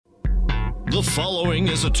The following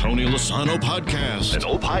is a Tony Lasano podcast, an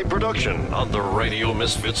Opie production on the Radio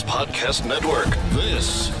Misfits Podcast Network.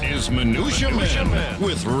 This is Minutia Man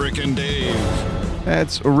with Rick and Dave.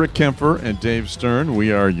 That's Rick Kemper and Dave Stern.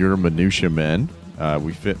 We are your Minutia Men.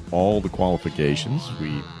 We fit all the qualifications.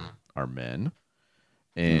 We are men,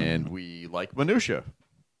 and we like minutia.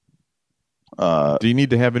 Do you need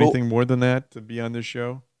to have anything more than that to be on this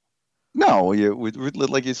show? No, we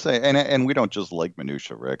like you say, and we don't just like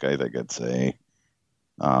minutia, Rick. I think it's a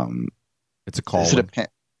calling. Is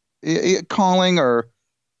it a calling, or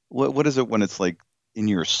what is it when it's like in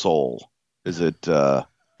your soul? Is it because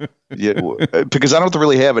I don't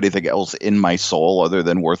really have anything else in my soul other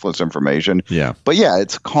than worthless information. Yeah, but yeah,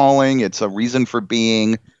 it's calling. It's a reason for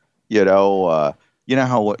being. You know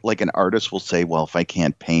how like an artist will say, "Well, if I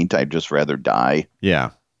can't paint, I'd just rather die." Yeah.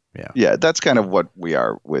 That's kind of what we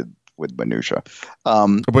are with minutia.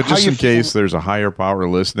 But just in case there's a higher power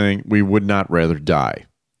listening, we would not rather die.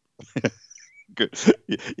 Good.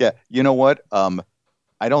 Yeah. You know what?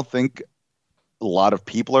 I don't think a lot of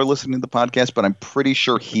people are listening to the podcast, but I'm pretty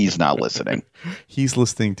sure he's not listening. He's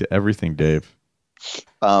listening to everything, Dave.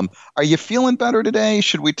 Are you feeling better today?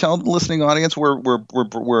 Should we tell the listening audience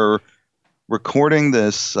we're recording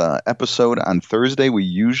this episode on Thursday? We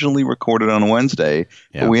usually record it on Wednesday.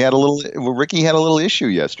 Yeah. But Ricky had a little issue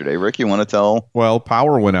yesterday. Rick, you want to tell? Well,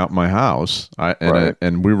 power went out in my house,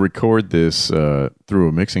 and we record this through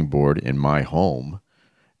a mixing board in my home,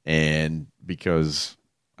 and because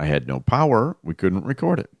I had no power, we couldn't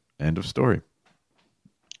record it. End of story.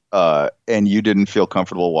 And you didn't feel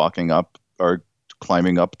comfortable walking up or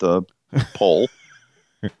climbing up the pole?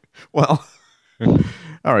 Well,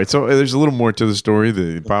 all right. So there's a little more to the story.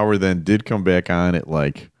 The power then did come back on at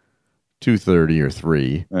like 2:30 or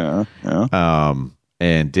 3. Yeah.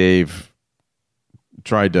 And Dave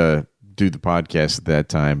tried to do the podcast at that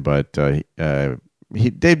time, but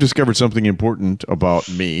Dave discovered something important about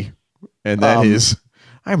me, and that is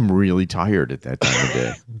I'm really tired at that time of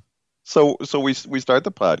day. So we start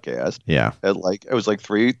the podcast. Yeah. At it was like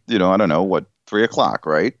 3. I don't know 3 o'clock,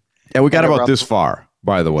 right? And we got about this far.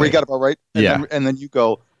 By the way, we got about right. And yeah. And then you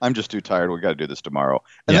go, I'm just too tired. We got to do this tomorrow.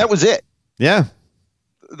 And that was it. Yeah.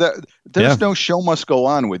 There's no show must go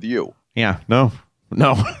on with you. Yeah. No.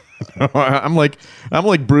 I'm like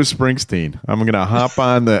Bruce Springsteen. I'm going to hop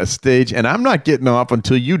on the stage and I'm not getting off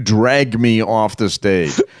until you drag me off the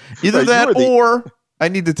stage. Either right, that or I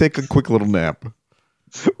need to take a quick little nap.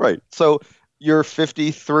 Right. So you're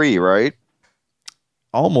 53, right?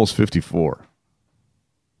 Almost 54.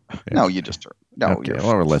 Yeah. No, you just turned. No, okay.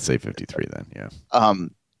 Well, let's say 53 then. Yeah.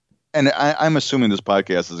 And I'm assuming this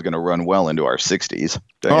podcast is going to run well into our 60s.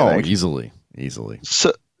 Easily.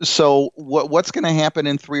 So what's going to happen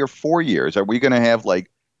in 3 or 4 years? Are we going to have like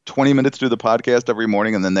 20 minutes to do the podcast every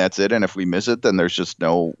morning and then that's it? And if we miss it, then there's just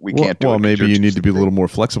we can't do it. Well, maybe you need to be a little more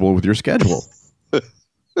flexible with your schedule.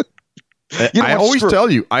 I always tell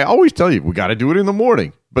you, we got to do it in the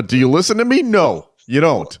morning. But do you listen to me? No. You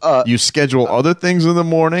don't. You schedule other things in the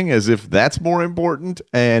morning as if that's more important,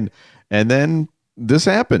 and then this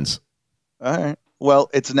happens. All right. Well,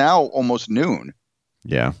 it's now almost noon.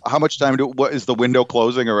 Yeah. How much time what is the window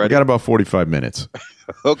closing already? I got about 45 minutes.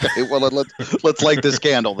 Okay. Well, let's light this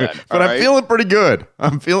candle then. But I'm feeling pretty good. I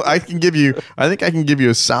think I can give you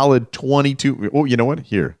a solid 22. Oh, you know what?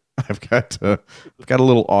 Here. I've got a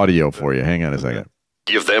little audio for you. Hang on a second.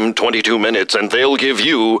 Give them 22 minutes and they'll give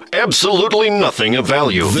you absolutely nothing of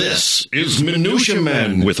value. This is Minutia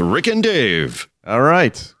Men with Rick and Dave. All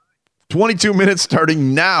right. 22 minutes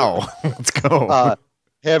starting now. Let's go.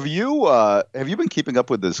 Have you been keeping up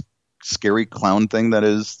with this scary clown thing that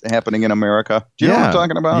is happening in America? Do you know what I'm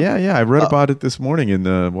talking about? Yeah. I read about it this morning in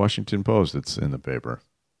the Washington Post. It's in the paper.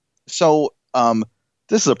 So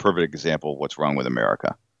this is a perfect example of what's wrong with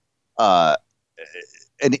America. An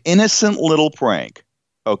innocent little prank.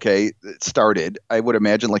 Okay, it started, I would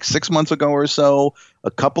imagine, like 6 months ago or so.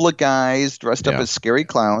 A couple of guys dressed up as scary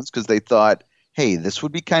clowns because they thought, hey, this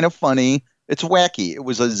would be kind of funny. It's wacky. It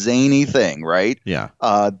was a zany thing, right? Yeah.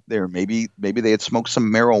 There maybe they had smoked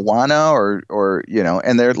some marijuana or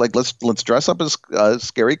and they're like, let's dress up as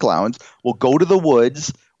scary clowns. We'll go to the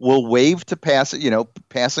woods. We'll wave to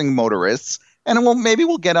passing motorists, and maybe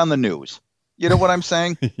we'll get on the news. You know what I'm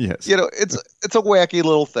saying? Yes. It's a wacky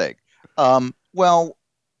little thing. Well,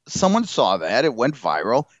 someone saw that, it went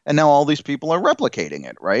viral, and now all these people are replicating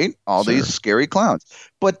it, right? All these scary clowns.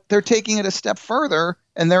 But they're taking it a step further,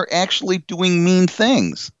 and they're actually doing mean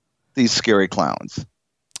things, these scary clowns.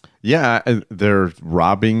 Yeah, they're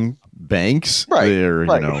robbing banks. Right. They're,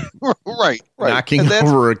 right. Right. knocking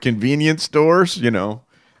over convenience stores,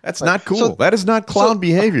 That's not cool. So, that is not clown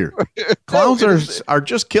behavior. Clowns are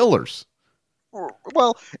just killers.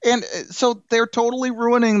 Well, and so they're totally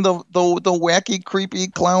ruining the wacky, creepy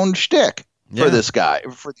clown shtick for this guy,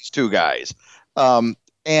 for these two guys.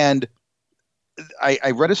 And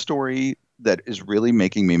I read a story that is really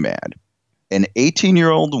making me mad. An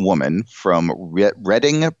 18-year-old woman from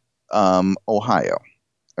Reading, Ohio.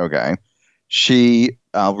 Okay.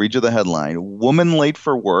 I'll read you the headline. Woman late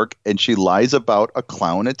for work, and she lies about a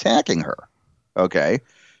clown attacking her. Okay.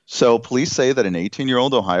 So police say that an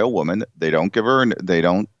 18-year-old Ohio woman, they don't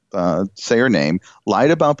say her name,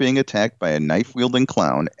 lied about being attacked by a knife-wielding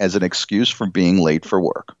clown as an excuse for being late for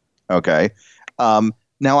work. Okay.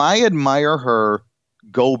 Now, I admire her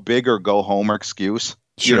go big or go home excuse.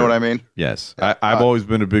 Sure. You know what I mean? Yes. I've always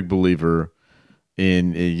been a big believer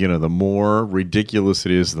in, the more ridiculous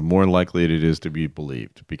it is, the more likely it is to be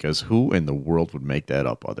believed. Because who in the world would make that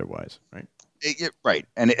up otherwise, right? Right.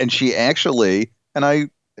 And she actually, and I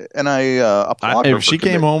applaud her. If she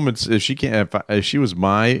came home and if she was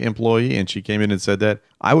my employee and she came in and said that,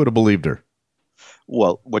 I would have believed her.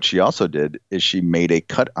 Well, what she also did is she made a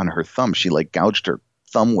cut on her thumb. She gouged her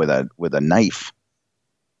thumb with a knife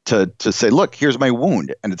to say, look, here's my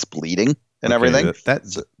wound, and it's bleeding and everything.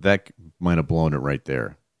 That might have blown it right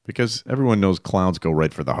there, because everyone knows clowns go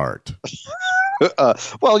right for the heart.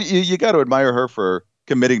 Well, you got to admire her for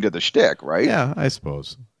committing to the shtick, right? Yeah, I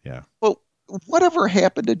suppose. Yeah. Well, whatever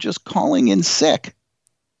happened to just calling in sick,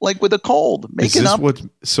 like with a cold, making up?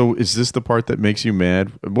 So is this the part that makes you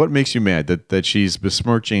mad? What makes you mad? That she's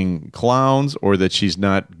besmirching clowns, or that she's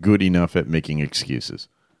not good enough at making excuses?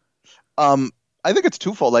 I think it's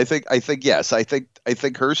twofold. I think yes. I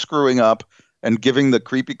think her screwing up and giving the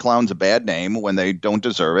creepy clowns a bad name when they don't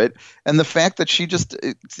deserve it, and the fact that she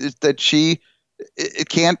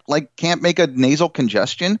can't make a nasal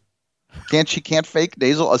congestion. Can't fake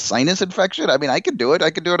a sinus infection? I mean, I could do it. I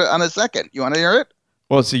could do it on a second. You want to hear it?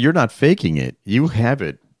 Well, see, you're not faking it. You have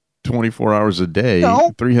it 24 hours a day,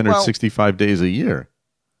 365 days a year.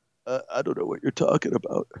 I don't know what you're talking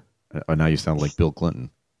about. Now you sound like Bill Clinton.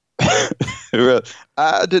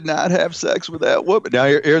 I did not have sex with that woman. Now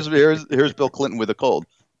here's Bill Clinton with a cold.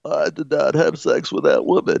 I did not have sex with that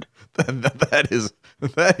woman. That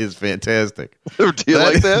is fantastic. Do you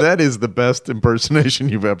like that? That is the best impersonation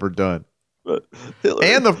you've ever done.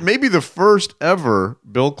 And maybe the first ever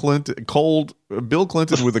Bill Clinton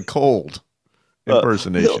with a cold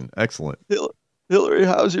impersonation. Excellent. Hillary,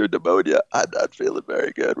 how's your pneumonia? I'm not feeling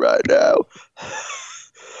very good right now.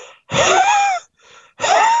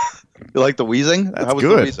 You like the wheezing? That's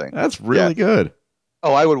good. The wheezing? That's really good.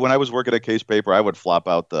 Oh, I would. When I was working at Case Paper, I would flop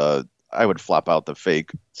out the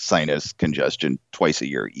fake sinus congestion twice a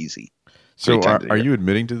year, easy. So, are you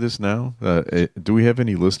admitting to this now? Do we have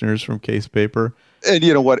any listeners from Case Paper? And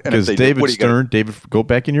you know what? Because David Stern, go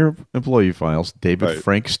back in your employee files. David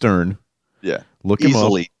Frank Stern. Yeah, look him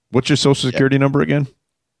up. What's your social security number again?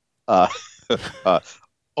 050.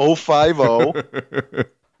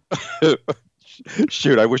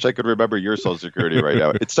 Shoot, I wish I could remember your social security right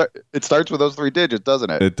now. It starts with those 3 digits, doesn't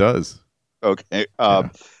it? It does. Okay.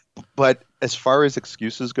 But as far as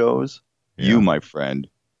excuses goes, you, my friend,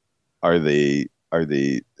 you're the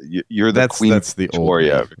Queen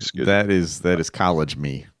Victoria of excuses. That is college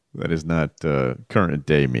me. That is not current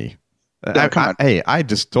day me. No, come on. Hey, I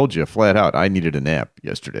just told you flat out I needed a nap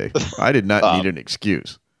yesterday. I did not need an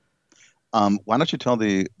excuse. Why don't you tell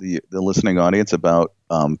the listening audience about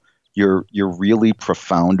your really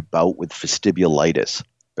profound bout with vestibulitis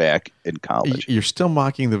back in college? You're still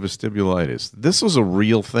mocking the vestibulitis. This was a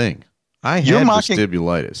real thing. I had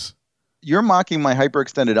vestibulitis. You're mocking my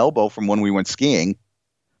hyperextended elbow from when we went skiing.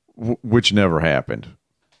 Which never happened. It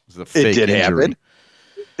was a fake injury. Happen.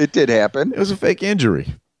 It did happen. It was a fake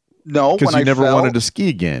injury. No, because you never wanted to ski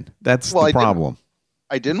again. That's the problem.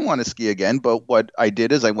 I didn't want to ski again, but what I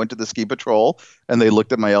did is I went to the ski patrol, and they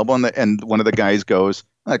looked at my elbow, and one of the guys goes,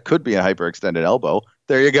 "That could be a hyperextended elbow."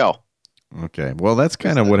 There you go. Okay, well, that's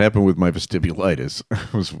kind of what happened with my vestibulitis.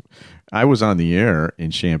 I was on the air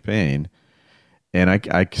in Champaign, and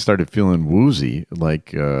I started feeling woozy,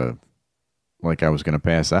 like I was going to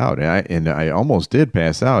pass out, and I almost did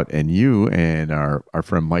pass out. And you and our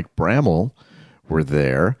friend Mike Bramall were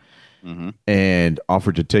there, and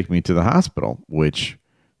offered to take me to the hospital, which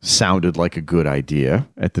sounded like a good idea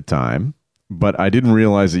at the time, but I didn't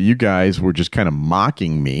realize that you guys were just kind of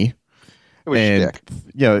mocking me, and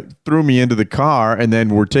threw me into the car, and then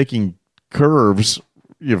we're taking curves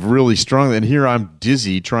really strongly, and here I'm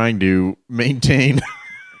dizzy trying to maintain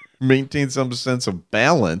some sense of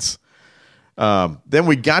balance. Then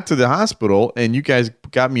we got to the hospital, and you guys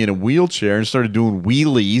got me in a wheelchair and started doing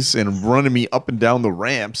wheelies and running me up and down the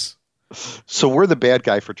ramps. So we're the bad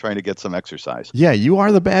guy for trying to get some exercise. Yeah, you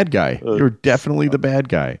are the bad guy. You're definitely the bad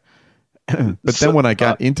guy. But then when I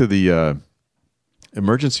got into the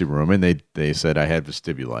emergency room, and they said I had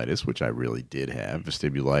vestibulitis, which I really did have.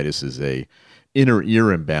 Vestibulitis is a inner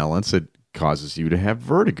ear imbalance that causes you to have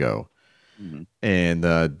vertigo. Mm-hmm. And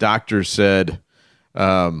the doctor said,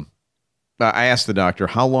 I asked the doctor,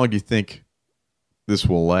 how long do you think this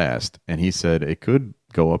will last? And he said it could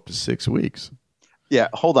go up to 6 weeks. Yeah,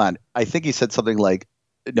 hold on. I think he said something like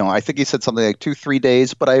 2-3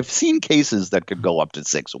 days, but I've seen cases that could go up to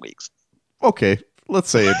 6 weeks. Okay, let's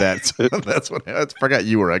say that. That's what I forgot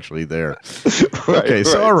you were actually there. Right, okay,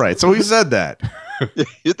 so all right. So he said that.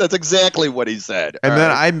 That's exactly what he said. And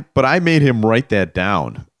then I made him write that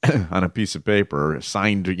down on a piece of paper,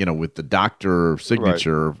 signed, with the doctor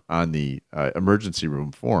signature on the emergency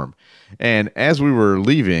room form. And as we were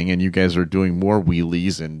leaving, and you guys are doing more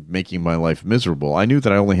wheelies and making my life miserable, I knew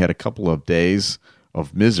that I only had a couple of days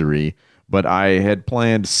of misery, but I had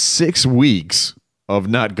planned 6 weeks of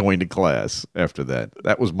not going to class after that.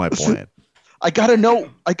 That was my plan. I got a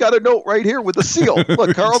note right here with the seal.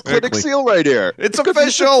 Look, Carl Clinic seal right here. It's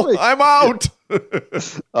official. I'm out.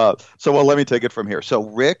 So let me take it from here. So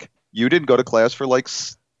Rick, you didn't go to class for like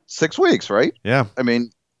 6 weeks, right? Yeah. I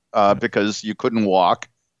mean, because you couldn't walk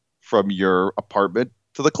from your apartment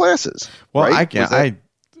to the classes. Well, right? I can't.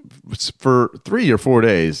 For 3 or 4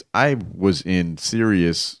 days, I was in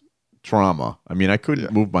serious trauma. I mean, I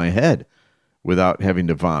couldn't move my head without having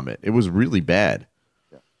to vomit. It was really bad.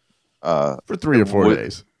 For 3 or 4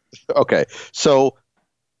 days. Okay. So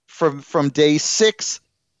from day 6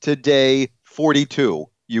 to day 42,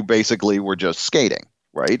 you basically were just skating,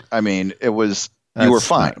 right? I mean, you were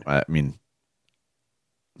fine. I mean,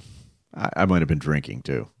 I might have been drinking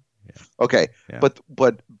too. Yeah. Okay. Yeah.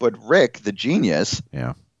 But Rick, the genius,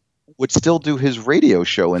 would still do his radio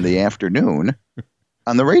show in the afternoon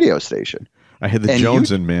on the radio station. I had the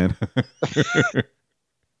Jonesin, man.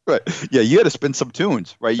 Right. Yeah, you had to spin some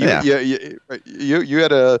tunes, right? You had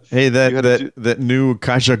to. Hey, that new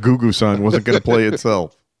Kaja Gugu song wasn't going to play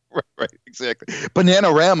itself. Right, exactly.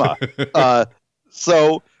 Bananarama.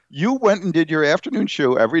 So you went and did your afternoon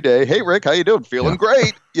show every day. Hey, Rick, how you doing? Feeling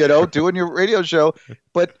great. Doing your radio show,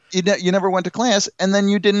 but you never went to class, and then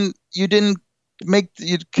you didn't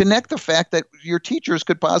connect the fact that your teachers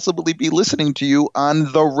could possibly be listening to you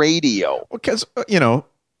on the radio. Because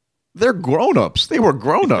they're grown-ups. They were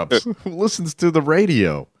grown-ups. Who listens to the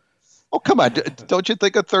radio? Oh, come on. Don't you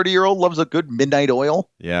think a 30-year-old loves a good midnight oil?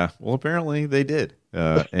 Yeah. Well, apparently they did.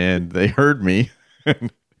 And they heard me, and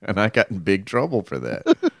I got in big trouble for that.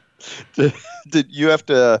 Did you have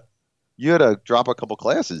to drop a couple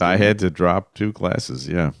classes? I had to drop 2 classes,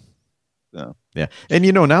 yeah. Yeah. And,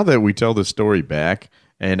 now that we tell the story back,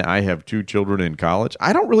 and I have 2 children in college,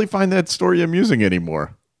 I don't really find that story amusing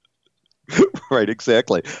anymore. Right,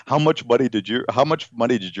 exactly. How much money did your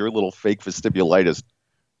little fake vestibulitis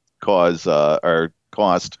cost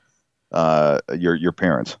your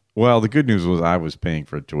parents? Well, the good news was I was paying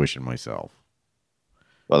for tuition myself.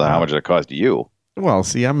 Well, then how much did it cost you? Well,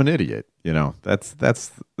 see, I'm an idiot. That's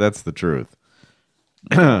the truth.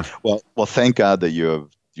 well, thank God that you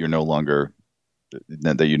no longer have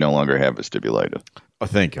vestibulitis. Oh,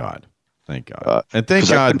 thank God. And thank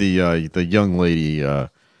God the young lady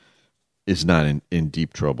is not in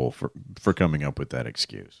deep trouble for coming up with that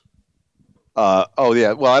excuse. Oh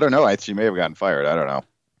yeah. Well, I don't know. She may have gotten fired. I don't know.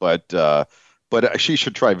 But she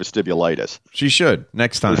should try vestibulitis. She should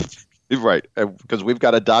next time. Right, because we've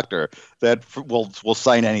got a doctor that will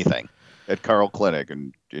sign anything at Carl Clinic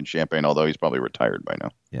in Champaign, although he's probably retired by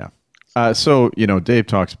now. Yeah. So Dave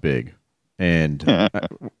talks big, and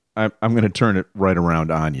I'm going to turn it right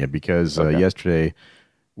around on you because yesterday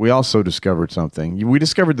we also discovered something. We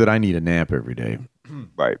discovered that I need a nap every day.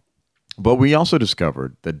 Right. But we also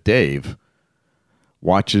discovered that Dave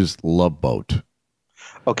watches Love Boat.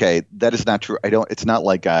 Okay, that is not true. It's not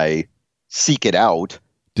like I seek it out.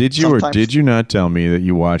 Did you or did you not tell me that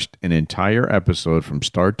you watched an entire episode from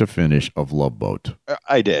start to finish of Love Boat?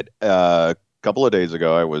 I did. A couple of days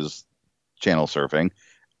ago, I was channel surfing,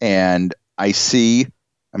 and I'm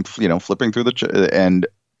flipping through and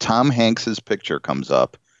Tom Hanks's picture comes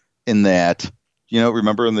up in that,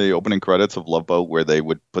 remember in the opening credits of Love Boat where they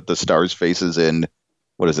would put the stars' faces in,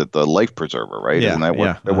 what is it, the life preserver, right? Yeah, Isn't that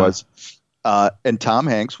what it was? And Tom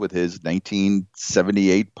Hanks with his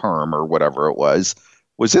 1978 perm or whatever it was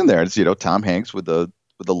in there. It's, Tom Hanks with the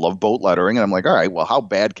Love Boat lettering. And I'm like, all right, well, how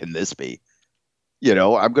bad can this be?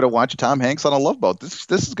 I'm going to watch Tom Hanks on a Love Boat. This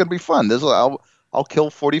is going to be fun. I'll kill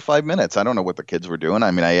 45 minutes. I don't know what the kids were doing.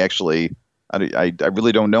 I mean, I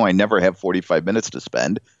really don't know. I never have 45 minutes to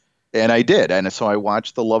spend, and I did. And so I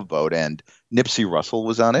watched the Love Boat, and Nipsey Russell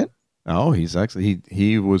was on it. Oh,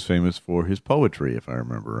 he was famous for his poetry, if I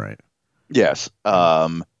remember right. Yes.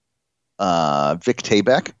 Vic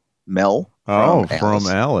Taybeck, Mel. From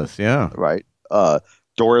Alice, yeah. Right.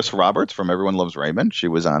 Doris Roberts from Everyone Loves Raymond. She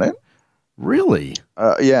was on it. Really?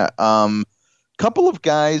 Yeah. Couple of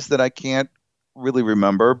guys that I can't really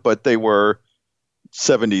remember, but they were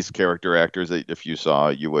 70s character actors that if you saw,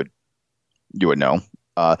 you would know.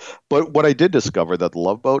 But what I did discover that the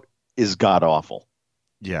Love Boat is god awful.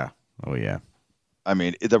 Yeah. Oh yeah. I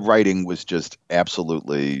mean, the writing was just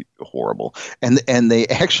absolutely horrible. And they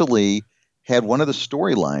actually had one of the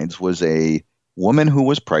storylines was a woman who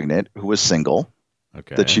was pregnant, who was single.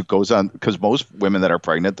 Okay. That she goes on, because most women that are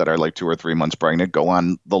pregnant, that are like 2 or 3 months pregnant, go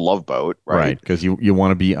on the Love Boat, right? Right, because you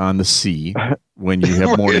want to be on the sea when you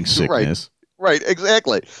have morning sickness. Right,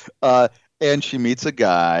 exactly. And she meets a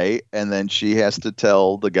guy, and then she has to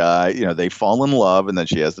tell the guy, they fall in love, and then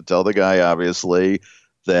she has to tell the guy, obviously,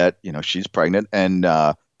 that, she's pregnant. And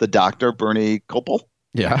the doctor, Bernie Kopel,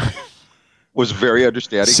 was very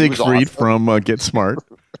understanding. Siegfried from Get Smart.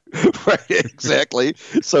 Right, exactly.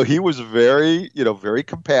 So he was very, very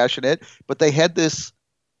compassionate, but they had this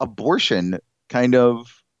abortion kind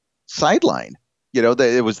of sideline.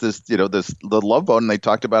 It was this, the Love Boat, and they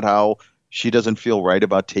talked about how she doesn't feel right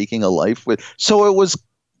about taking a life with. So it was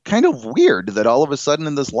kind of weird that all of a sudden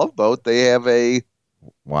in this Love Boat they have a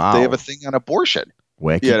thing on abortion.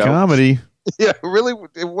 Wacky comedy. Yeah, really,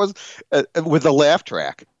 it was with a laugh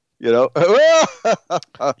track. Yeah.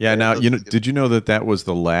 Now, did you know that was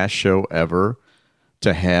the last show ever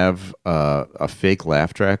to have a fake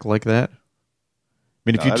laugh track like that? I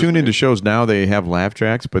mean, if you tune into shows now, they have laugh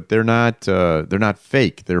tracks, but they're not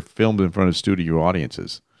fake. They're filmed in front of studio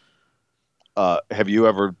audiences. Have you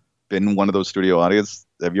ever been one of those studio audience?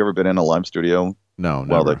 Have you ever been in a live studio? No,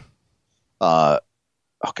 never.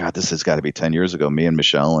 Oh God, this has got to be 10 years ago. Me and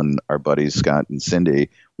Michelle and our buddies Scott and Cindy,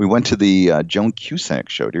 we went to the Joan Cusack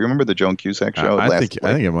show. Do you remember the Joan Cusack show? I think it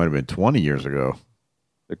might have been 20 years ago.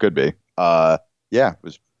 It could be. Yeah, it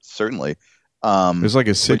was certainly. It was like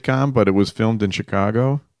a sitcom, but it was filmed in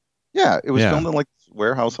Chicago. Yeah, it was filmed in like this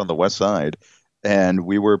warehouse on the west side, and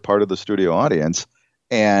we were part of the studio audience.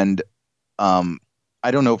 And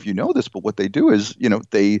I don't know if you know this, but what they do is,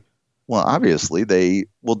 obviously they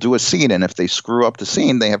will do a scene, and if they screw up the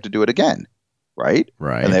scene, they have to do it again, right?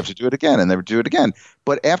 Right. And they have to do it again, and they have to do it again.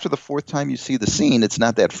 But after the 4th time you see the scene, it's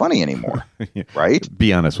not that funny anymore, right?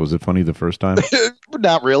 Be honest, was it funny the first time?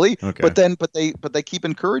 Not really. Okay. But they keep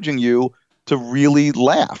encouraging you to really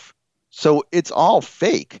laugh. So it's all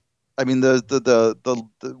fake. I mean, the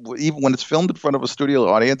even when it's filmed in front of a studio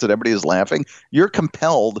audience and everybody is laughing, you're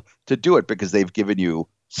compelled to do it because they've given you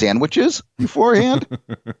sandwiches beforehand.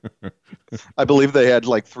 I believe they had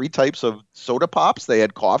like 3 types of soda pops. They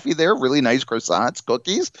had coffee there, really nice croissants,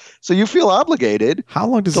 cookies. So you feel obligated. How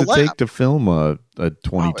long does it take to film a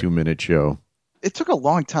 22-minute show? It took a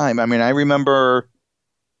long time. I mean, I remember,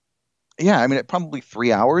 probably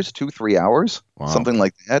 3 hours, 2-3 hours, something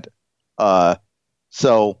like that.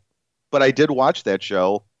 But I did watch that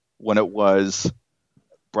show when it was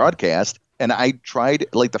broadcast. And I tried,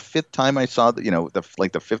 like the 5th time I saw, the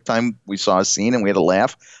 5th time we saw a scene and we had a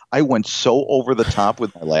laugh, I went so over the top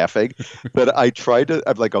with my laughing that I tried to.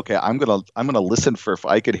 I'm like, okay, I'm gonna listen for if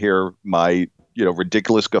I could hear my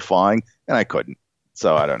ridiculous guffawing, and I couldn't.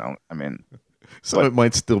 So I don't know. I mean, it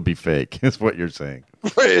might still be fake. Is what you're saying?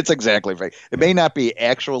 It's exactly fake. It may not be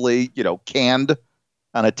actually canned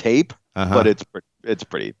on a tape, but it's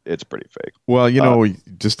pretty fake. Well,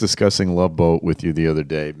 just discussing Love Boat with you the other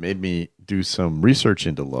day made me do some research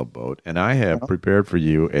into Love Boat, and I have prepared for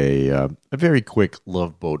you a very quick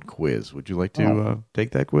Love Boat quiz. Would you like to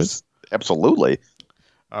take that quiz? Absolutely.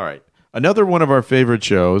 All right. Another one of our favorite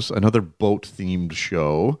shows, another boat-themed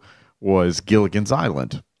show, was Gilligan's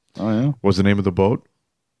Island. Oh, yeah. What was the name of the boat?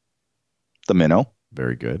 The Minnow.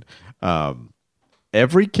 Very good.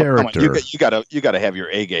 Every character, you gotta have your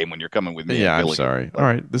A game when you're coming with me. Yeah, I'm sorry. All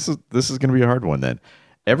right, this is going to be a hard one then.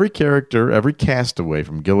 Every character, every castaway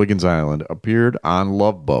from Gilligan's Island appeared on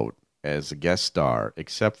Love Boat as a guest star,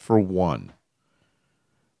 except for one.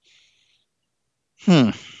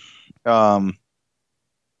 All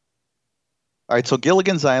right, so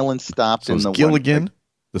Gilligan's Island stopped in the Gilligan,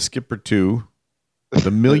 the Skipper 2,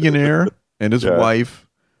 the millionaire and his wife,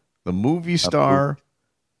 the movie star,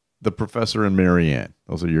 the Professor, and Marianne.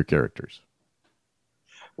 Those are your characters.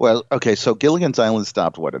 Well, okay, so Gilligan's Island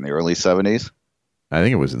stopped in the early 70s? I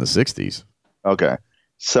think it was in the 60s. Okay.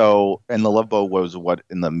 So, and the Love Boat was what,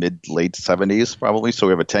 in the late 70s, probably? So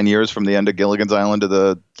we have 10 years from the end of Gilligan's Island to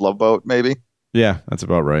the Love Boat, maybe? Yeah, that's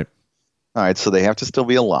about right. All right, so they have to still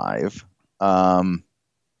be alive.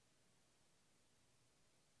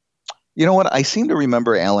 You know what? I seem to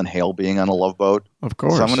remember Alan Hale being on a Love Boat. Of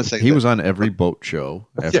course. So I'm going to say he was on every boat show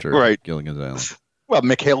after right. Gilligan's Island. Well,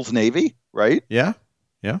 McHale's Navy, right? Yeah,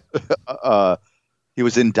 yeah. He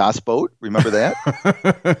was in Das Boat. Remember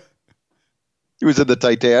that? He was in the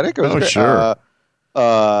Titanic. Sure.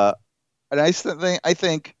 And I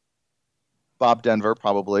think Bob Denver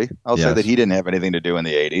probably. I'll say that he didn't have anything to do in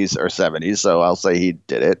the 80s or 70s, so I'll say he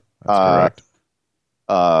did it. That's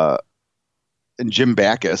correct. And Jim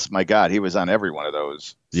Backus, my God, he was on every one of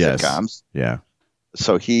those sitcoms. Yeah.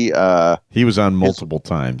 So he was on multiple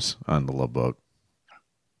times on the Love Boat.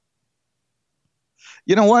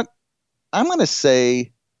 You know what? I'm going to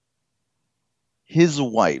say his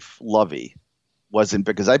wife, Lovey, wasn't,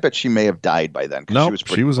 because I bet she may have died by then. No,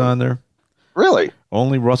 she was on there. Really?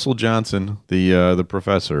 Only Russell Johnson, the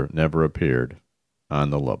professor, never appeared on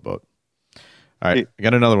the Love Boat. All right, I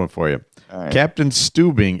got another one for you. Right. Captain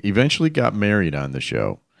Stubing eventually got married on the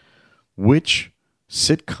show. Which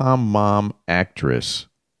sitcom mom actress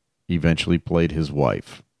eventually played his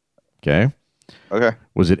wife? Okay.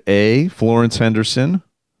 Was it A, Florence Henderson,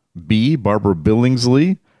 B, Barbara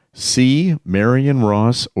Billingsley, C, Marion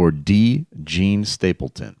Ross, or D, Jean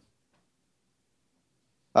Stapleton?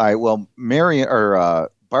 All right. Well,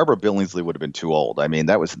 Barbara Billingsley would have been too old. I mean,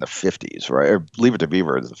 that was in the 50s, right? Or Leave It to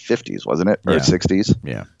Beaver is the 50s, wasn't it? Or 60s?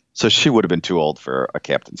 Yeah. So she would have been too old for a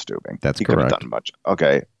Captain Stubing. That's he correct. Could have done much.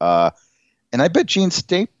 Okay. And I bet Jean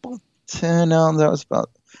Stapleton. No, that was about.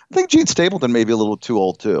 I think Jean Stapleton may be a little too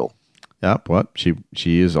old too. Yeah, but she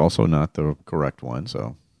is also not the correct one.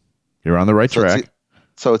 So you're on the right track.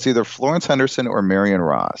 So it's either Florence Henderson or Marion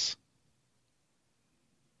Ross.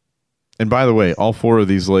 And by the way, all four of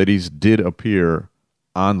these ladies did appear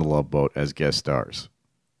on the Love Boat as guest stars.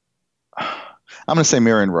 I'm going to say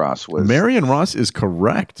Marion Ross was. Marion Ross is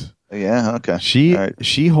correct. Yeah, okay.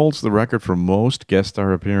 She holds the record for most guest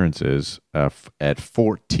star appearances at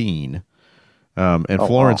 14.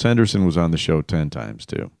 Florence Henderson was on the show 10 times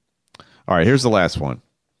too. All right, here's the last one.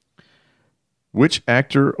 Which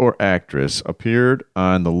actor or actress appeared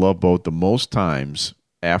on the Love Boat the most times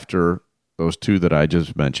after those two that I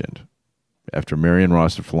just mentioned? After Marion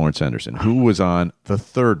Ross and Florence Henderson. Who was on the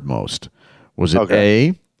third most? Was it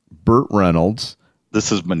A, Burt Reynolds?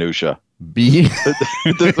 This is minutia. B.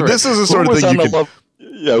 This is the sort of thing you can...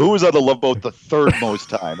 who was on the Love Boat the third most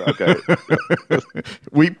time? Okay.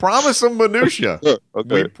 We promised some minutia.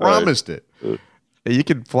 We promised it. You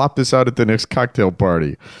can flop this out at the next cocktail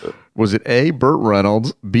party. Was it A, Burt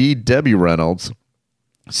Reynolds, B, Debbie Reynolds,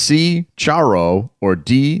 C, Charo, or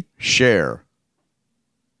D, Cher?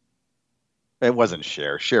 It wasn't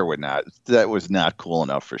Cher. Cher would not. That was not cool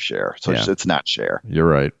enough for Cher. So it's not Cher. You're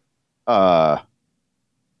right. Who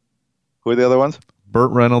are the other ones?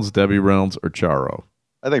 Burt Reynolds, Debbie Reynolds, or Charo?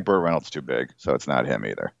 I think Burt Reynolds too big, so it's not him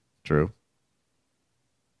either. True.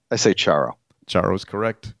 I say Charo. Charo's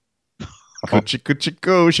correct. Coochie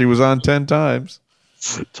coo. She was on 10 times.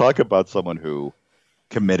 Talk about someone who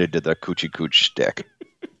committed to the coochie cooch shtick.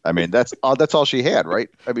 I mean, that's all she had, right?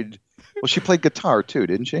 I mean, well, she played guitar too,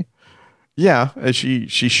 didn't she? Yeah, and she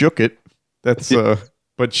shook it. That's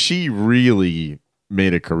but she really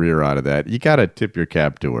made a career out of that. You got to tip your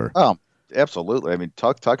cap to her. Oh, absolutely. I mean,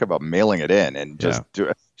 talk about mailing it in and just do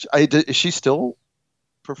it. Is she still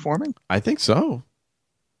performing? I think so.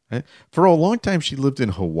 For a long time, she lived in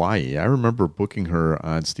Hawaii. I remember booking her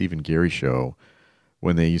on Steve and Gary show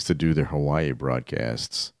when they used to do their Hawaii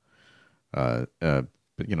broadcasts. But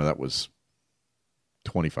that was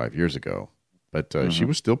 25 years ago. But she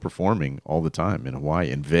was still performing all the time in Hawaii,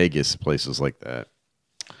 in Vegas, places like that.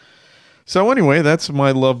 So anyway, that's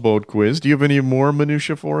my Love Boat quiz. Do you have any more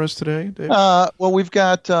minutia for us today, Dave? Well, we've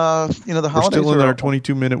got the holidays. We're still in our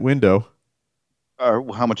 22-minute window.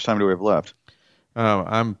 How much time do we have left?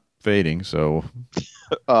 I'm fading, so.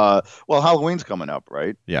 Well, Halloween's coming up,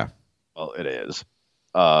 right? Yeah. Well, it is.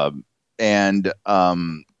 And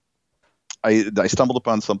I stumbled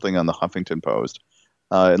upon something on the Huffington Post.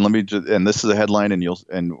 And this is a headline, and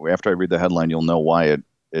after I read the headline, you'll know why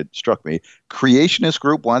it struck me. Creationist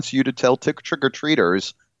group wants you to tell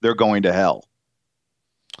trick-or-treaters they're going to hell.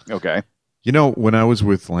 Okay. You know, when I was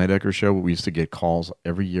with Landecker Show, we used to get calls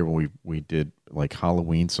every year when we did like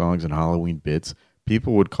Halloween songs and Halloween bits.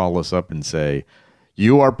 People would call us up and say,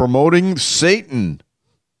 "You are promoting Satan."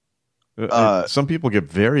 Some people get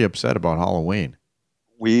very upset about Halloween.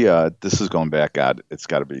 This is going back, God, it's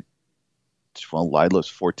got to be Lila's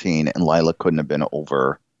 14, and Lila couldn't have been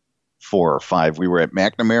over 4 or 5. We were at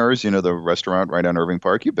McNamara's, the restaurant right on Irving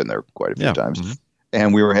Park. You've been there quite a few times. Mm-hmm.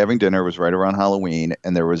 And we were having dinner. It was right around Halloween,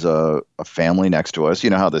 and there was a family next to us. You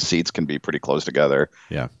know how the seats can be pretty close together.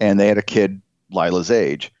 Yeah. And they had a kid Lila's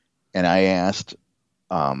age, and I asked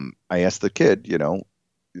the kid,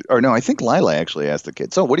 or no, I think Lila actually asked the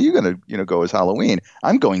kid, so what are you going to, go as Halloween?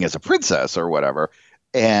 I'm going as a princess or whatever.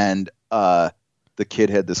 And the kid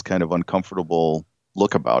had this kind of uncomfortable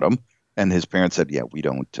look about him. And his parents said, yeah, we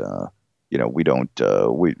don't,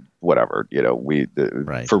 whatever,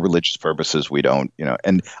 right. For religious purposes, we don't,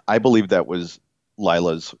 and I believe that was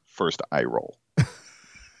Lila's first eye roll.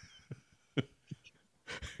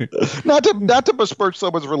 not to besmirch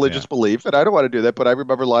someone's religious belief, and I don't want to do that, but I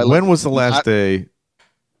remember Lila. When was the last day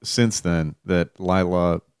since then that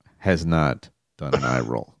Lila has not done an eye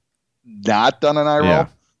roll? Not done an eye roll? Yeah.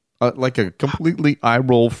 Like a completely eye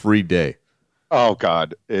roll free day. Oh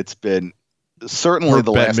God, it's been certainly Her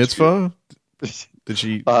the bat last mitzvah. Did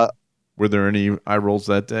she? Were there any eye rolls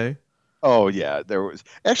that day? Oh yeah, there was.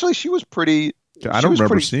 Actually, she was pretty. I don't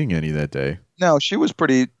remember seeing any that day. No, she was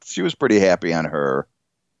pretty happy on her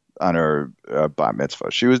bat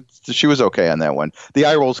mitzvah. She was okay on that one. The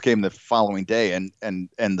eye rolls came the following day, and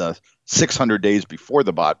the 600 days before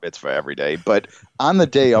the bat mitzvah every day. But on the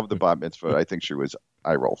day of the bat mitzvah, I think she was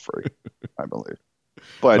eye roll free, I believe.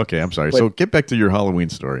 But okay, I'm sorry. So get back to your Halloween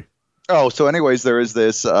story. Oh, so anyways, there's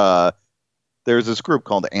this group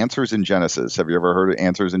called Answers in Genesis. Have you ever heard of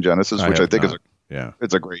Answers in Genesis? Which I think is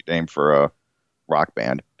it's a great name for a rock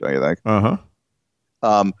band, don't you think? Uh-huh.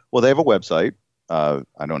 Well, they have a website. I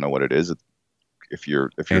don't know what it is. If you're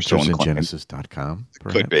so inclined, AnswersInGenesis.com,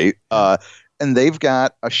 could be. And they've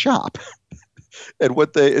got a shop.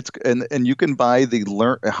 And you can buy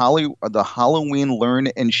the Halloween Learn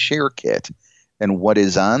and Share kit. And what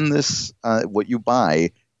is on this? What you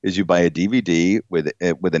buy is you buy a DVD with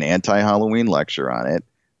an anti-Halloween lecture on it,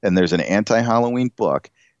 and there's an anti-Halloween book,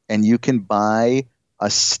 and you can buy a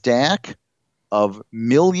stack of $1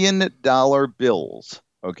 million bills.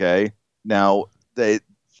 Okay, now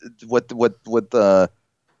what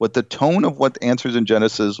the tone of what Answers in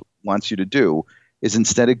Genesis wants you to do is,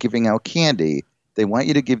 instead of giving out candy, they want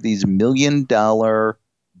you to give these $1 million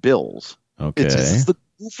bills. Okay, it's the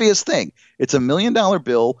goofiest thing. It's $1 million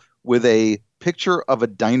bill with a picture of a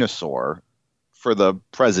dinosaur for the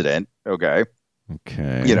president. Okay.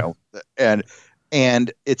 And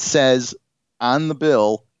it says on the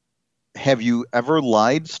bill, have you ever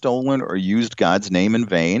lied, stolen, or used God's name in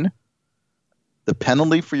vain? The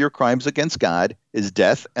penalty for your crimes against God is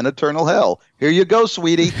death and eternal hell. Here you go,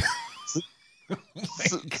 sweetie.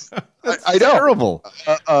 I know. Terrible.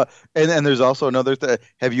 And there's also another thing.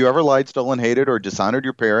 Have you ever lied, stolen, hated, or dishonored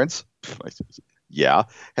your parents? Yeah.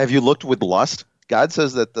 Have you looked with lust? God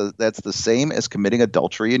says that that's the same as committing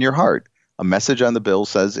adultery in your heart. A message on the bill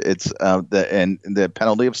says it's the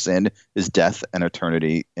penalty of sin is death and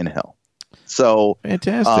eternity in hell. So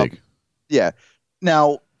fantastic. Yeah.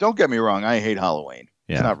 Now, don't get me wrong. I hate Halloween.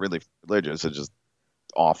 Yeah. It's not really religious. It's just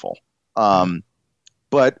awful.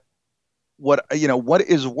 But what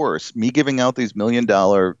is worse? Me giving out these $1 million,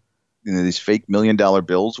 these fake $1 million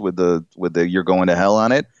bills with the "you're going to hell"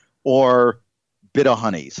 on it, or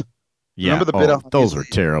Bit-O-Honeys? Yeah. Remember the Bit-O-Honeys? Those are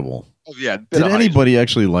terrible. Oh, yeah. Did anybody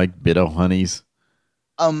actually like Bit-O-Honeys?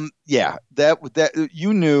 Yeah. That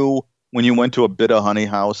you knew when you went to a Bit-O-Honey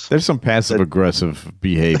house. There's some passive aggressive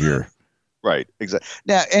behavior. Right. Exactly.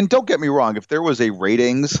 Now, and don't get me wrong. If there was a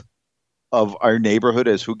ratings of our neighborhood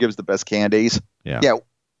as who gives the best candies,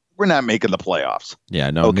 we're not making the playoffs. Yeah.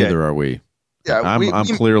 No. Okay. Neither are we. Yeah. I'm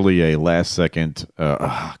clearly a last second.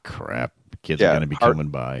 Crap. Kids are going to be coming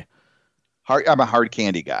by. I'm a hard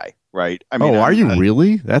candy guy, right? I mean, are you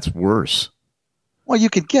really? That's worse. Well, you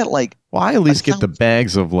could get like. Well, I at least get the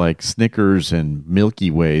bags of like Snickers and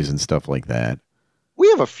Milky Ways and stuff like that. We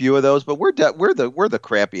have a few of those, but we're the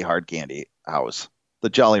crappy hard candy house, the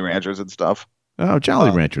Jolly Ranchers and stuff. Oh,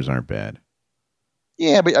 Jolly Ranchers aren't bad.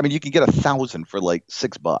 Yeah, but I mean, you can get 1,000 for like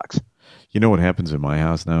 $6. You know what happens in my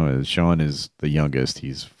house now is Sean is the youngest.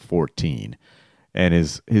 He's 14. And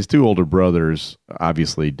his two older brothers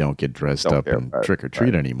obviously don't get dressed up and trick or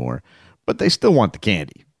treat anymore, but they still want the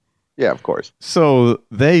candy. Yeah, of course. So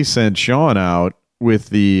they sent Sean out with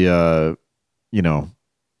the,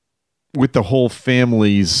 with the whole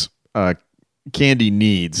family's candy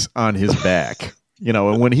needs on his back.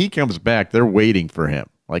 And when he comes back, they're waiting for him.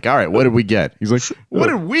 Like, all right, what did we get? He's like, what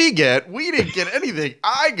did we get? We didn't get anything.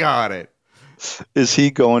 I got it. Is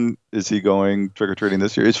he going trick-or-treating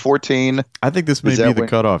this year? He's 14. I think this may be the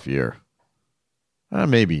cutoff year.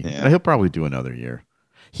 Maybe. Yeah. He'll probably do another year.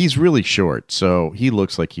 He's really short, so he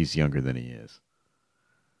looks like he's younger than he is.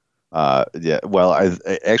 Yeah. Well,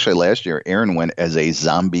 actually last year Aaron went as a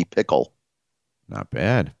zombie pickle. Not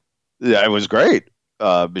bad. Yeah, it was great.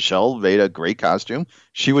 Michelle made a great costume.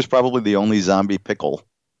 She was probably the only zombie pickle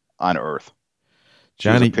on Earth.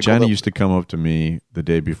 Johnny used to come up to me the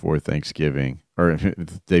day before Thanksgiving or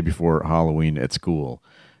the day before Halloween at school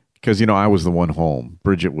because, I was the one home.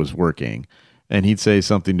 Bridget was working. And he'd say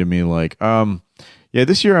something to me like, yeah,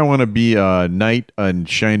 this year I want to be a knight in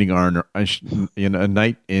shining armor, a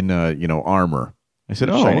knight in, armor. I said,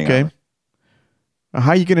 oh, okay. Armor.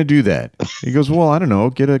 How are you going to do that? He goes, well, I don't know.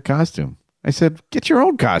 Get a costume. I said, get your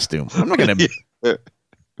own costume. I'm not going to.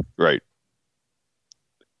 Right.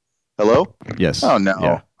 Hello? Yes. Oh, no.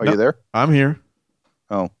 Yeah. Are you there? I'm here.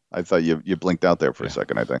 Oh, I thought you blinked out there for a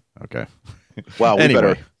second, I think. Okay. Wow. We anyway.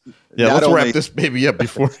 better. Yeah, let's wrap this baby up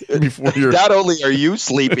before you're. Not only are you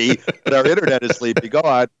sleepy, but our internet is sleepy. Go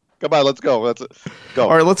on. Come on, let's go. Let's go.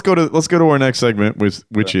 All right, let's go to our next segment,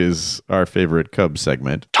 which is our favorite Cubs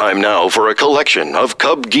segment. Time now for a collection of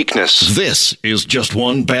Cub geekness. This is Just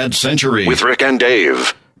One Bad Century with Rick and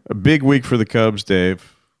Dave. A big week for the Cubs,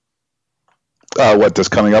 Dave. What, this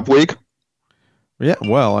coming up week? Yeah,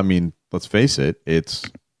 well, I mean, let's face it, it's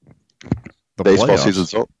the baseball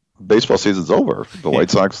playoffs. season's over. The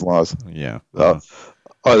White Sox lost. Yeah.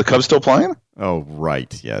 Are the Cubs still playing? Oh,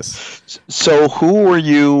 right. Yes. So who were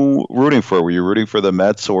you rooting for? Were you rooting for the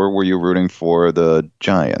Mets or were you rooting for the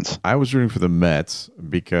Giants? I was rooting for the Mets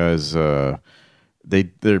because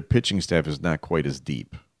their pitching staff is not quite as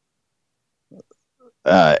deep.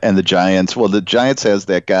 And the Giants, the Giants has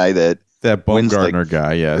that guy that Bumgarner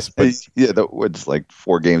guy, yes. But, that wins like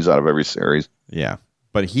 4 games out of every series. Yeah.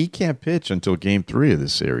 But he can't pitch until game 3 of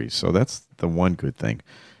this series, so that's the one good thing.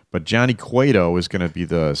 But Johnny Cueto is going to be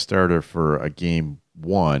the starter for a game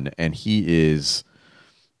 1, and he is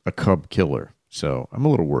a Cub killer. So I'm a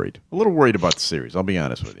little worried. About the series. I'll be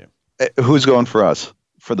honest with you. Who's going for us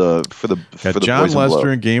for the John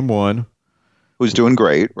Lester in game 1, who's doing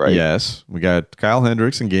great, right? Yes, we got Kyle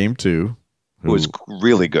Hendricks in game 2, who is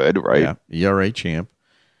really good, right? Yeah, ERA champ.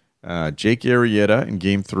 Jake Arrieta in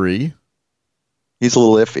game 3. He's a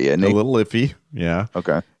little iffy, isn't he? A little iffy, yeah.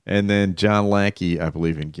 Okay. And then John Lackey, I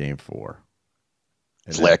believe, in game 4.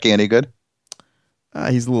 Is Lackey any good?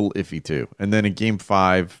 He's a little iffy, too. And then in game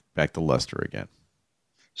 5, back to Lester again.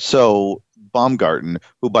 So Baumgarten,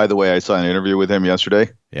 who, by the way, I saw an interview with him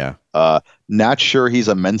yesterday. Yeah. Not sure he's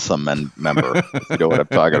a Mensa member, if you know what I'm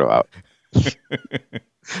talking about.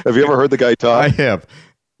 Have you ever heard the guy talk? I have.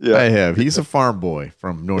 Yeah. I have. He's a farm boy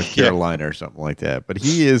from North Carolina or something like that. But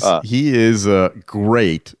he is a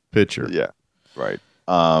great pitcher. Yeah, right.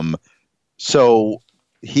 So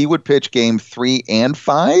he would pitch game 3 and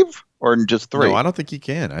 5 or just 3? No, I don't think he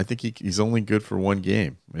can. I think he's only good for one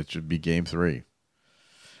game. It should be game 3.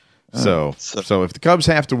 So if the Cubs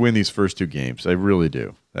have to win these first 2 games, they really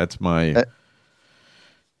do. That's my.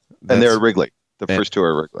 And they're at Wrigley. The first 2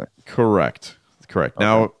 are at Wrigley. Correct. Okay.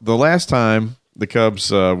 Now, the last time the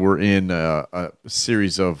Cubs were in a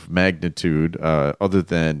series of magnitude, other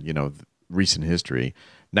than recent history,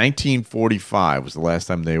 1945 was the last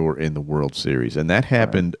time they were in the World Series, and that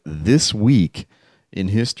happened this week in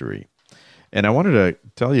history. And I wanted to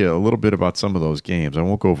tell you a little bit about some of those games. I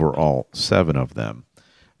won't go over all 7 of them,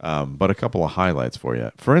 but a couple of highlights for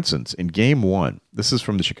you. For instance, in Game 1, this is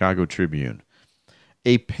from the Chicago Tribune,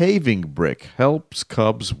 a paving brick helps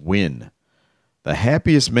Cubs win. The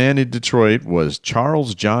happiest man in Detroit was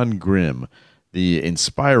Charles John Grimm, the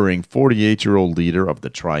inspiring 48-year-old leader of the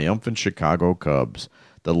triumphant Chicago Cubs.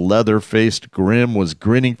 The leather-faced Grimm was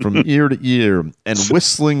grinning from ear to ear and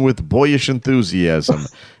whistling with boyish enthusiasm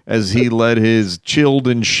as he led his chilled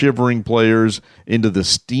and shivering players into the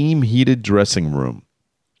steam-heated dressing room.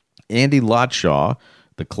 Andy Lotshaw,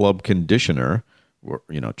 the club conditioner,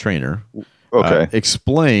 trainer,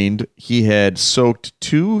 explained he had soaked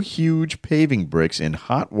 2 huge paving bricks in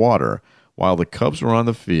hot water while the Cubs were on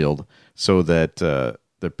the field so that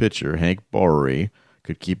the pitcher, Hank Borowy,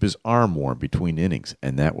 could keep his arm warm between innings,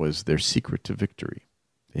 and that was their secret to victory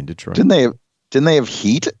in Detroit. Didn't they have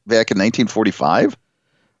heat back in 1945?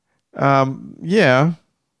 Yeah,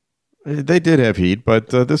 they did have heat, but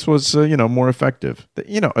this was more effective.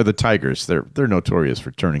 The Tigers, they're notorious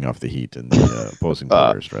for turning off the heat in the opposing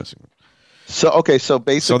players' dressing room. So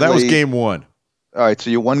basically, so that was game 1. All right, so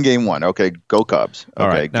you won game 1. Okay, go Cubs. All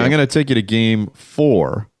right, now I'm going to take you to game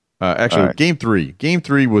 4. Game 3. Game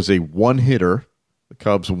 3 was a one-hitter. The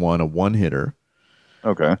Cubs won a one-hitter.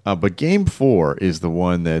 Okay. But game 4 is the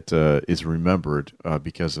one that is remembered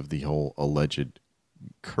because of the whole alleged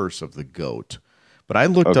curse of the goat. But I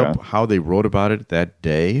looked up how they wrote about it that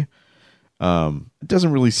day. It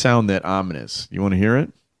doesn't really sound that ominous. You want to hear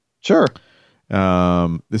it? Sure.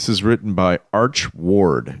 This is written by Arch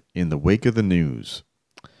Ward in the wake of the news.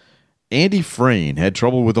 Andy Frain had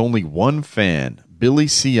trouble with only one fan, Billy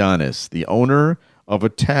Sionis, the owner of a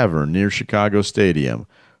tavern near Chicago Stadium,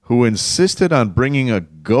 who insisted on bringing a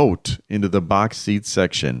goat into the box seat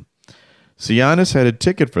section. Sionis had a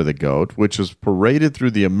ticket for the goat, which was paraded through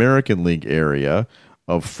the American League area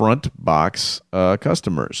of front box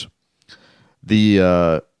customers.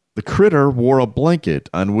 The critter wore a blanket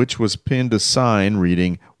on which was pinned a sign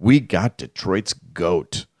reading, "We got Detroit's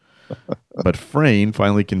goat." But Frain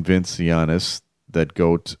finally convinced Sionis that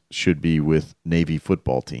goat should be with Navy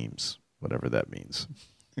football teams, whatever that means.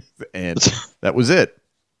 And that was it.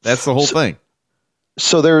 That's the whole thing.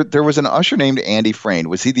 So there was an usher named Andy Frain.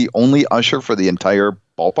 Was he the only usher for the entire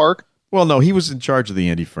ballpark? Well, no, he was in charge of the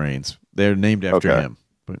Andy Frains. They're named after him.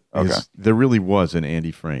 But there really was an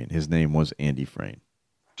Andy Frain. His name was Andy Frain.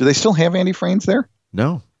 Do they still have Andy Frains there?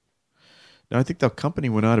 No, I think the company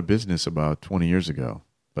went out of business about 20 years ago.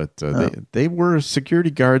 But they were security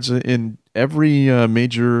guards in every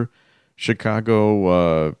major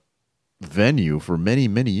Chicago venue for many,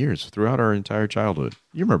 many years throughout our entire childhood.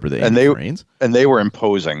 You remember the Andy Frains? And they were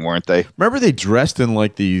imposing, weren't they? Remember they dressed in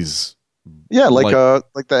like these. Yeah, like a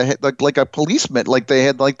policeman. Like they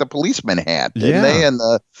had like the policeman hat, didn't they? And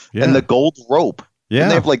the gold rope. Yeah,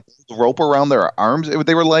 and they have like rope around their arms.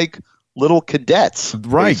 They were like little cadets,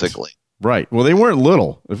 basically. Right. Well, they weren't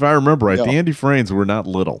little. If I remember right, the Andy Frains were not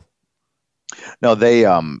little. No, they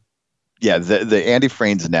the Andy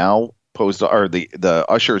Frains now the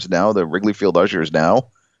ushers now, the Wrigley Field ushers now,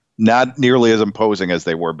 not nearly as imposing as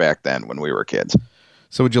they were back then when we were kids.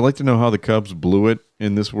 So would you like to know how the Cubs blew it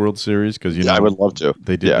in this World Series? Because I would love to.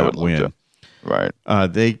 They did not win. Right.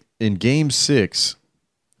 They in Game 6,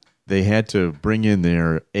 they had to bring in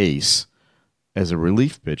their ace as a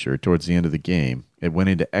relief pitcher towards the end of the game. It went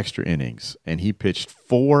into extra innings, and he pitched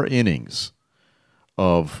 4 innings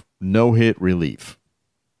of no-hit relief.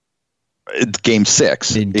 It's Game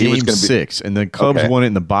 6. In Game 6, and the Cubs won it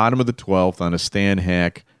in the bottom of the 12th on a Stan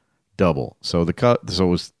Hack double. So it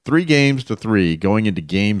was 3-3 going into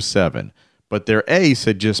Game 7, but their ace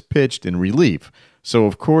had just pitched in relief. So,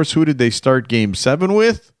 of course, who did they start Game 7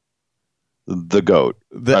 with? The GOAT.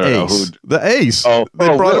 The ace. The ace. Oh,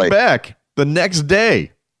 they brought him back the next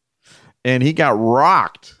day. And he got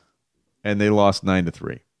rocked, and they lost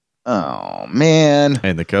 9-3. Oh man!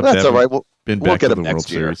 And the Cubs have been back to the World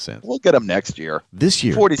Series since. We'll get them next year. This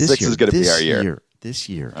year, 46 is going to be our year. This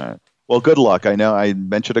year. All right. Well, good luck. I know I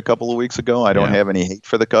mentioned a couple of weeks ago I don't have any hate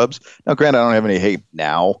for the Cubs. Now, granted, I don't have any hate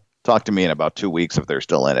now. Talk to me in about 2 weeks if they're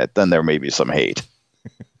still in it. Then there may be some hate.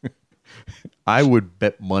 I would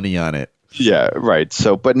bet money on it. Yeah, right.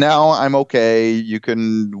 So, but now I'm okay. You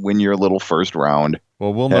can win your little first round.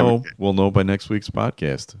 Well, we'll know by next week's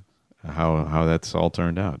podcast how that's all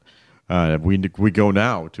turned out. We go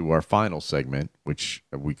now to our final segment, which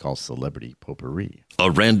we call Celebrity Potpourri. A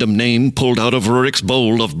random name pulled out of Rurik's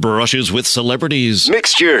bowl of brushes with celebrities.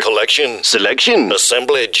 Mixture, collection, selection,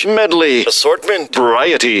 assemblage, medley, assortment,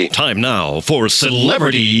 variety. Time now for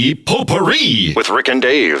Celebrity Potpourri with Rick and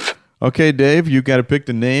Dave. Okay, Dave, you got to pick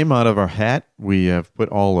the name out of our hat. We have put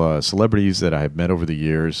all celebrities that I've met over the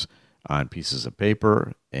years on pieces of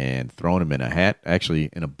paper and thrown them in a hat, actually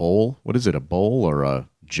in a bowl. What is it, a bowl or a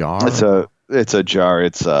jar? It's a jar.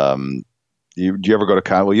 It's do you ever go to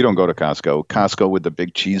Costco? Well, you don't go to Costco. Costco with the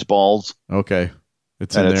big cheese balls. Okay,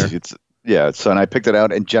 it's in there. So and I picked it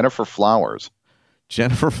out. And Jennifer Flowers.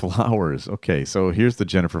 Jennifer Flowers. Okay, so here's the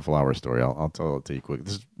Jennifer Flowers story. I'll tell it to you quick.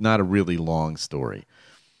 This is not a really long story.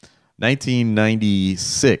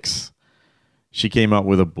 1996, she came out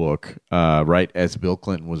with a book right as Bill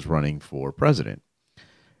Clinton was running for president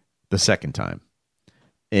the second time.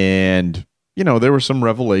 And, there were some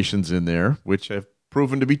revelations in there, which have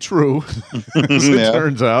proven to be true, as it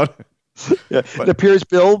turns out. Yeah. But Pierce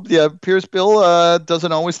Bill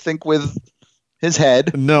doesn't always think with his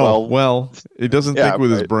head. No, well he doesn't think with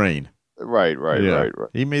his brain. Right.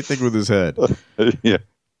 He may think with his head. Yeah.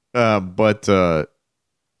 But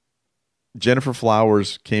Jennifer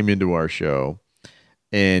Flowers came into our show,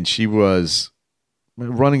 and she was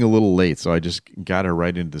running a little late, so I just got her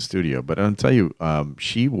right into the studio. But I'll tell you,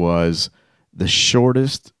 she was the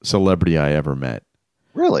shortest celebrity I ever met.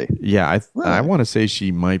 Really? Yeah, I want to say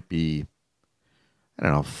she might be,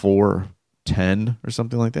 4'10" or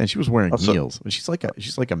something like that. And she was wearing heels. She's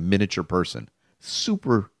like a miniature person,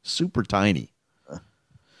 super super tiny.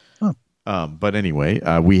 But anyway,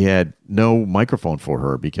 we had no microphone for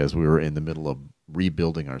her because we were in the middle of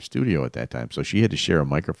rebuilding our studio at that time. So she had to share a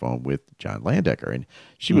microphone with John Landecker. And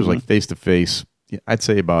she was like face to face, I'd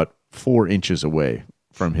say about 4 inches away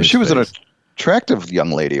from his She was face. an attractive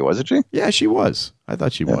young lady, wasn't she? Yeah, she was. I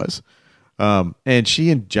thought she was. And she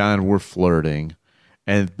and John were flirting.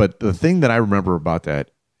 But the thing that I remember about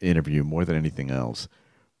that interview more than anything else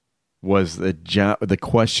was the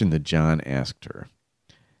question that John asked her.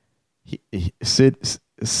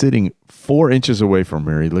 Sitting 4 inches away from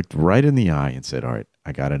her, he looked right in the eye and said, "All right,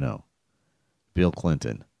 I got to know, Bill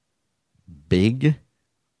Clinton, big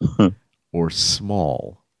or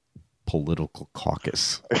small political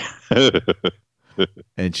caucus?"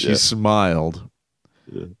 And she smiled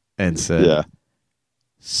and said,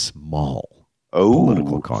 "Small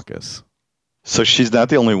political caucus." So she's not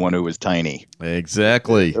the only one who was tiny.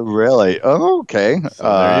 Exactly. Really? Oh, okay. So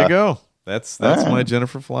there you go. That's my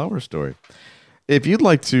Jennifer Flowers story. If you'd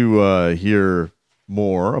like to hear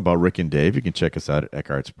more about Rick and Dave, you can check us out at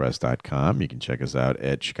eckhartspress.com. You can check us out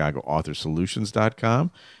at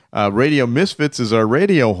chicagoauthorsolutions.com. Radio Misfits is our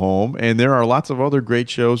radio home, and there are lots of other great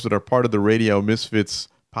shows that are part of the Radio Misfits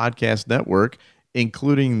podcast network,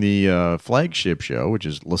 including the flagship show, which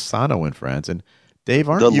is Lozano and Friends. And Dave,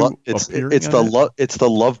 aren't you appearing on it? It's the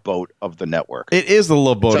Love Boat of the network. It is the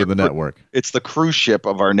Love Boat of the network. It's the cruise ship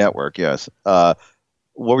of our network, yes.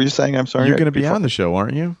 What were you saying? I'm sorry. You're going to be on the show,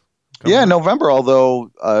 aren't you? November,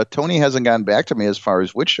 although Tony hasn't gotten back to me as far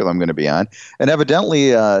as which show I'm going to be on. And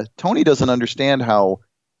evidently, Tony doesn't understand how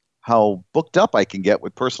booked up I can get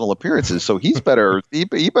with personal appearances. So he's better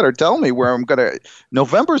he better tell me where I'm going to.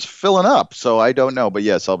 November's filling up, so I don't know. But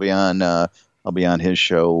yes, I'll be on his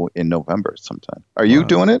show in November sometime. Are you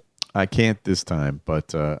doing it? I can't this time,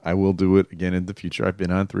 but I will do it again in the future. I've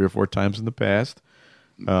been on 3 or 4 times in the past,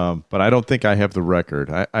 but I don't think I have the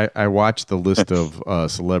record. I watched the list of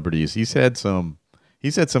celebrities. He's had some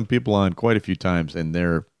people on quite a few times, and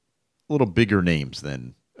they're a little bigger names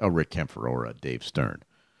than a Rick Kempfer or a Dave Stern.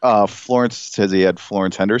 Florence says he had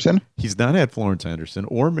Florence Henderson. He's not had Florence Henderson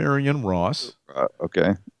or Marion Ross.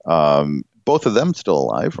 Okay. Both of them still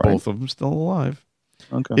alive, right? Both of them still alive.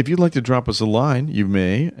 Okay. If you'd like to drop us a line, you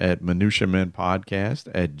may at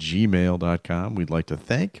minutia.menpodcast@gmail.com. We'd like to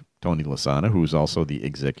thank Tony Lozano, who is also the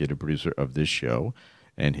executive producer of this show,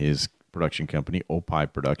 and his production company, Opie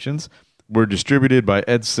Productions. We're distributed by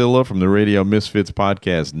Ed Silla from the Radio Misfits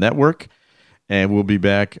Podcast Network, and we'll be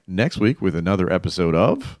back next week with another episode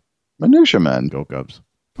of Minutia Men. Go Cubs.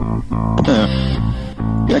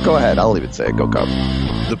 Yeah, go ahead. I'll even say it. Go Cubs.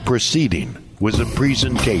 The proceeding was a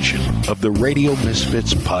presentation of the Radio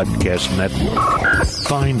Misfits Podcast Network.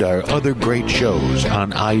 Find our other great shows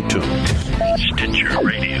on iTunes, Stitcher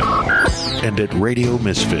Radio, and at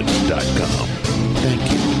RadioMisfits.com.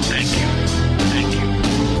 Thank you.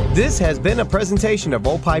 This has been a presentation of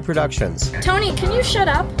Opie Productions. Tony, can you shut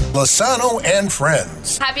up? Lozano and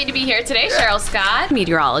Friends. Happy to be here today. Cheryl Scott,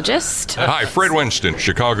 meteorologist. Hi, Fred Winston,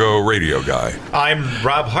 Chicago radio guy. I'm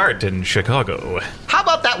Rob Hart in Chicago. How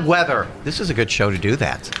about that weather? This is a good show to do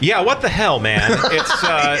that. Yeah, what the hell, man? It's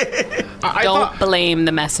Don't blame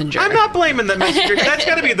the messenger. I'm not blaming the messenger. That's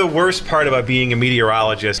got to be the worst part about being a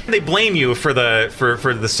meteorologist. They blame you for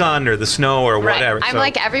the sun or the snow or whatever. Right. I'm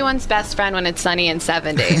like everyone's best friend when it's sunny and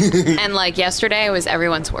 70. And like yesterday, I was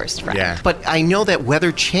everyone's worst friend. Yeah. But I know that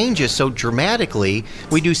weather changes so dramatically.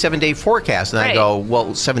 We do 7-day forecasts, and I go,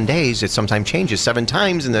 well, 7 days, it sometimes changes 7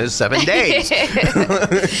 times in those 7 days.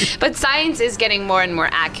 But science is getting more and more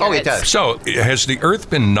accurate. Oh, it does. So, has the Earth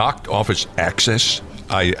been knocked off its axis?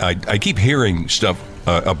 I keep hearing stuff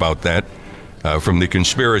about that from the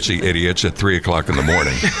conspiracy idiots at 3 o'clock in the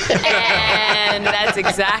morning. And that's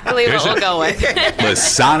exactly what we'll go with.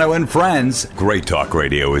 Lozano and Friends. Great talk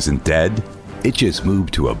radio isn't dead. It just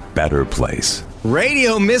moved to a better place.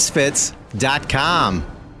 RadioMisfits.com.